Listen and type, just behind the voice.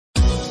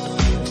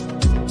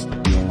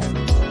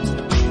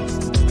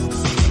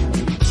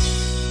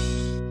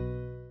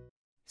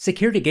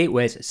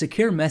SecurityGateway's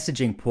secure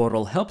messaging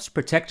portal helps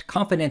protect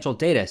confidential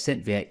data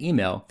sent via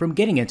email from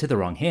getting into the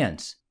wrong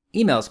hands.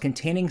 Emails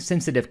containing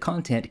sensitive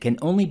content can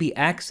only be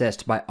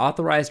accessed by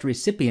authorized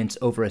recipients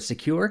over a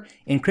secure,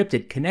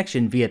 encrypted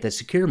connection via the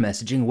secure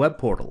messaging web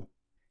portal.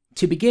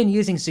 To begin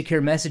using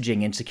secure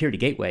messaging in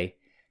SecurityGateway,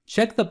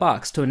 check the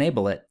box to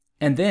enable it,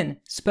 and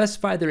then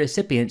specify the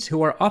recipients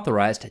who are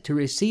authorized to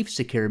receive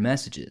secure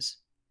messages.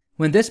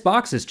 When this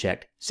box is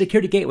checked,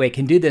 SecurityGateway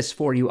can do this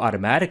for you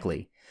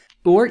automatically,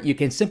 or you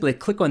can simply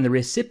click on the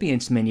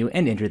Recipients menu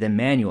and enter them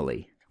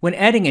manually. When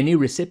adding a new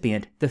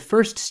recipient, the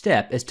first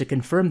step is to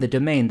confirm the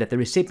domain that the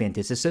recipient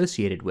is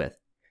associated with.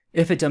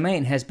 If a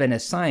domain has been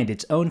assigned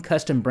its own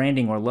custom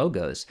branding or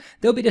logos,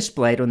 they'll be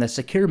displayed on the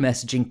Secure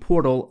Messaging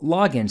Portal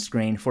login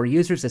screen for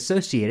users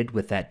associated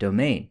with that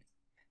domain.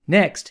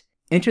 Next,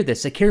 enter the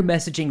Secure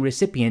Messaging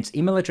recipient's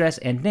email address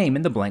and name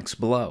in the blanks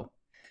below.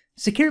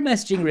 Secure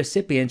Messaging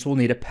recipients will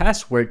need a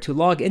password to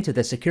log into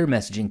the Secure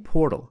Messaging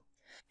Portal.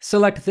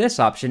 Select this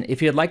option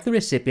if you'd like the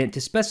recipient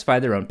to specify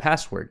their own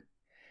password.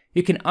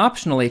 You can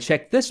optionally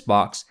check this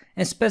box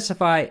and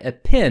specify a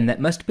PIN that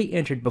must be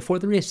entered before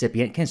the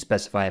recipient can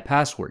specify a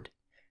password.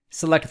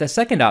 Select the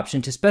second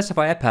option to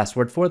specify a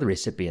password for the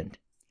recipient,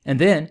 and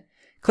then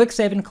click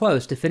Save and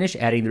Close to finish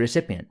adding the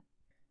recipient.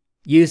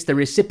 Use the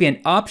Recipient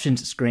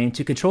Options screen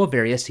to control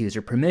various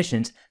user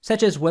permissions,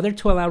 such as whether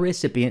to allow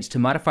recipients to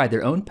modify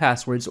their own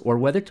passwords or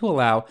whether to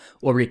allow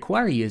or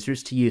require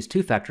users to use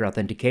two-factor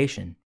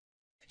authentication.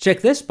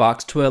 Check this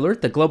box to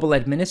alert the global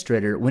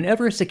administrator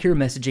whenever a secure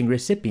messaging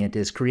recipient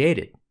is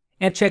created.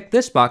 And check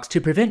this box to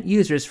prevent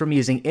users from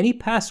using any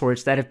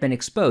passwords that have been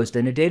exposed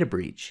in a data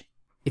breach.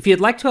 If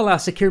you'd like to allow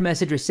secure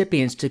message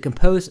recipients to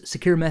compose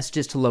secure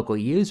messages to local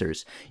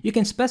users, you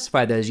can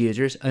specify those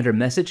users under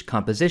Message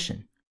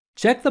Composition.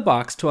 Check the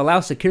box to allow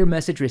secure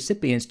message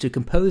recipients to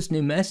compose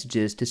new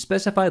messages to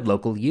specified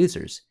local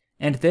users,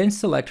 and then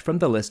select from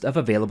the list of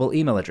available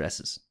email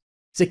addresses.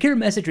 Secure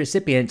message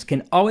recipients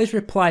can always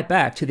reply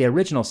back to the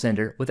original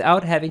sender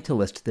without having to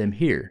list them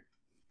here.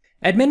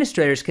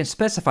 Administrators can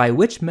specify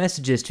which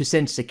messages to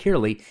send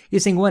securely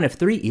using one of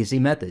three easy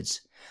methods: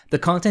 the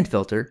content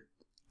filter,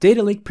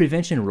 data leak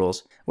prevention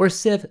rules, or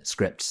Sieve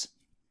Scripts.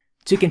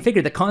 To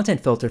configure the content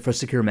filter for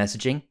secure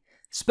messaging,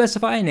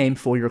 specify a name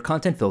for your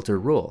content filter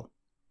rule.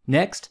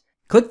 Next,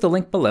 click the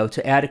link below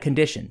to add a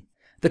condition.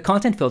 The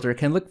content filter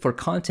can look for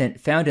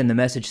content found in the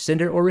message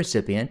sender or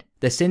recipient,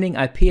 the sending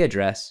IP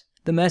address,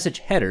 the message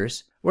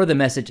headers, or the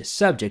message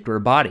subject or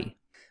body.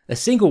 A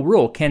single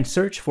rule can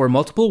search for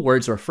multiple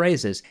words or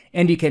phrases,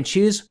 and you can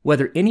choose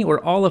whether any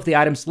or all of the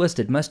items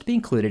listed must be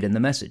included in the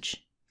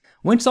message.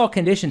 Once all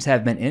conditions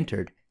have been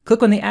entered,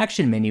 click on the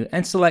Action menu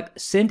and select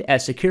Send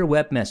as Secure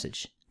Web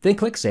Message, then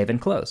click Save and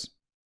Close.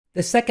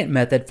 The second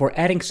method for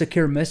adding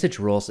secure message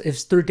rules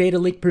is through data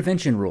leak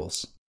prevention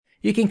rules.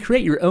 You can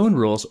create your own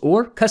rules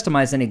or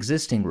customize an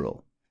existing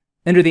rule.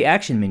 Under the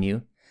Action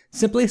menu,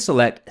 simply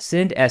select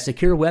Send as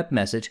Secure Web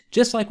Message,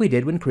 just like we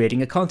did when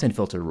creating a content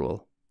filter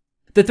rule.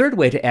 The third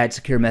way to add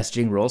secure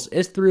messaging rules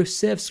is through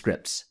Sieve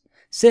Scripts.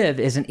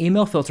 Sieve is an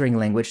email filtering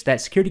language that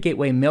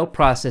SecurityGateway mail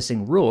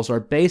processing rules are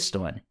based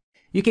on.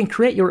 You can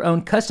create your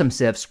own custom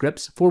Sieve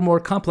Scripts for more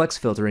complex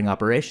filtering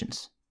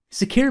operations.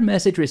 Secure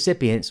message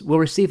recipients will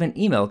receive an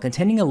email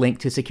containing a link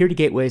to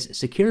SecurityGateway's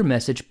Secure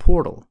Message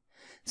portal.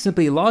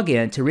 Simply log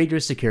in to read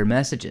your secure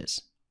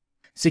messages.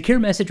 Secure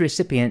message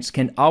recipients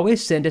can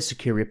always send a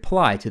secure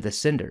reply to the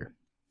sender.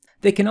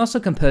 They can also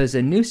compose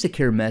a new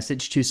secure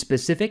message to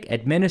specific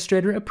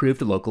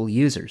administrator-approved local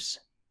users.